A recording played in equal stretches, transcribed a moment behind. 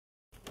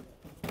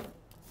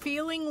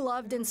Feeling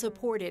loved and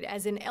supported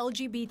as an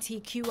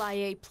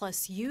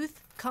LGBTQIA+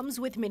 youth comes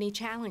with many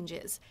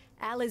challenges.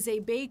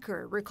 Alize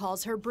Baker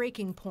recalls her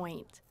breaking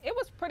point. It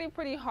was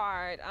pretty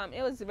hard.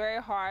 It was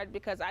very hard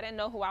because I didn't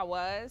know who I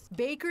was.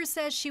 Baker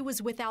says she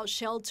was without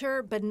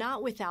shelter, but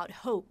not without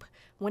hope,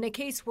 when a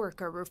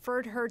caseworker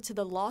referred her to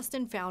the Lost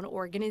and Found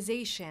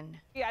organization.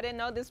 Yeah, I didn't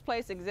know this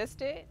place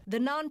existed. The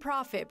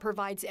nonprofit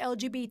provides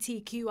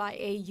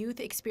LGBTQIA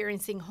youth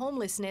experiencing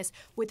homelessness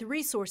with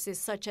resources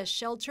such as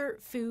shelter,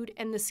 food,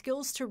 and the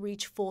skills to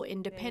reach full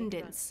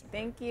independence.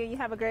 Thank you. You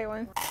have a great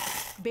one.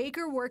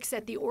 Baker works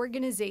at the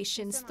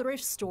organization's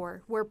thrift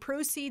store, where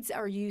proceeds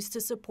are used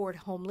to support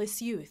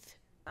homeless youth.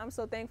 I'm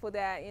so thankful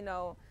that,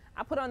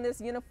 I put on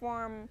this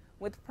uniform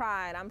with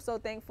pride. I'm so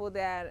thankful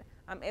that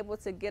I'm able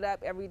to get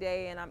up every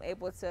day and I'm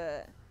able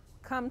to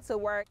come to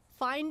work.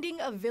 Finding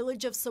a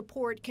village of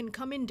support can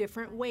come in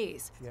different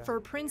ways. For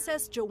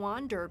Princess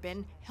Jawan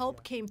Durbin,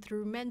 help came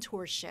through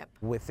mentorship.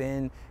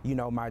 Within,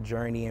 my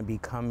journey in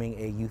becoming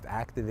a youth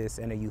activist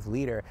and a youth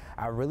leader,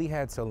 I really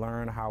had to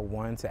learn how,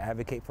 one, to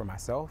advocate for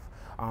myself,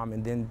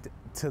 and then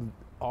to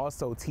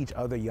also teach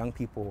other young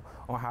people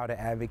on how to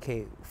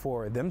advocate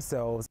for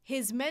themselves.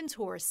 His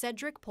mentor,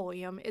 Cedric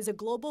Pulliam, is a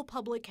global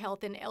public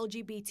health and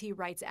LGBT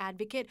rights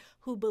advocate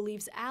who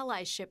believes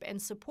allyship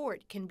and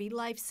support can be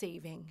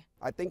life-saving.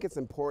 I think it's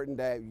important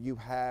that you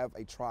have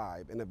a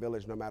tribe in a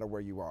village no matter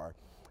where you are.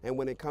 And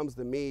when it comes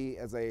to me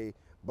as a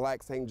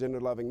Black, same-gender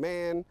loving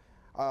man,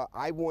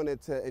 I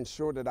wanted to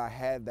ensure that I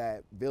had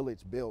that village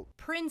built.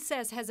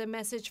 Princess has a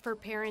message for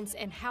parents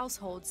and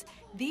households,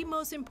 the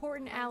most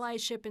important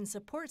allyship and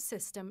support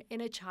system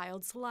in a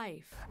child's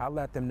life. I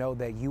let them know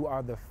that you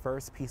are the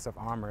first piece of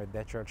armor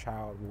that your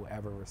child will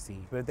ever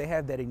receive. But if they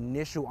have that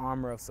initial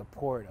armor of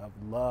support, of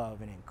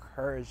love and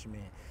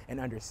encouragement and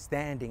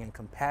understanding and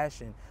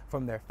compassion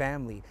from their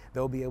family,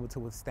 they'll be able to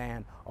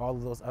withstand all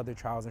of those other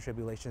trials and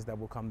tribulations that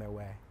will come their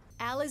way.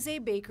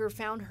 Alize Baker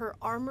found her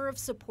armor of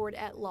support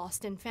at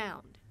Lost and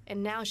Found,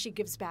 and now she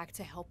gives back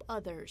to help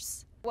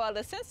others. Well,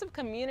 the sense of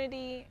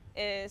community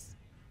is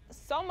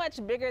so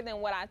much bigger than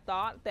what I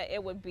thought that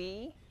it would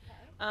be.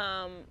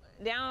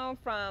 Down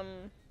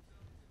from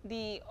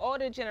the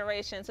older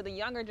generation to the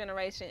younger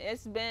generation,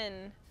 it's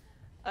been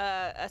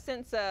a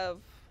sense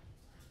of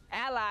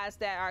allies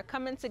that are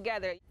coming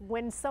together.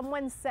 When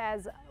someone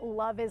says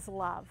love is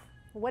love,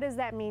 what does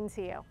that mean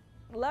to you?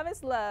 Love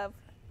is love.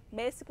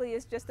 Basically,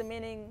 it's just the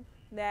meaning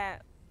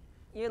that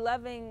you're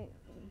loving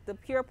the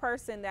pure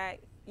person that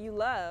you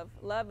love.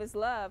 Love is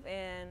love,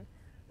 and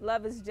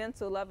love is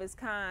gentle, love is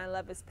kind,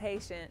 love is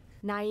patient.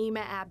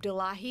 Naima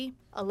Abdullahi,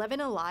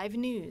 11 Alive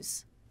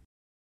News.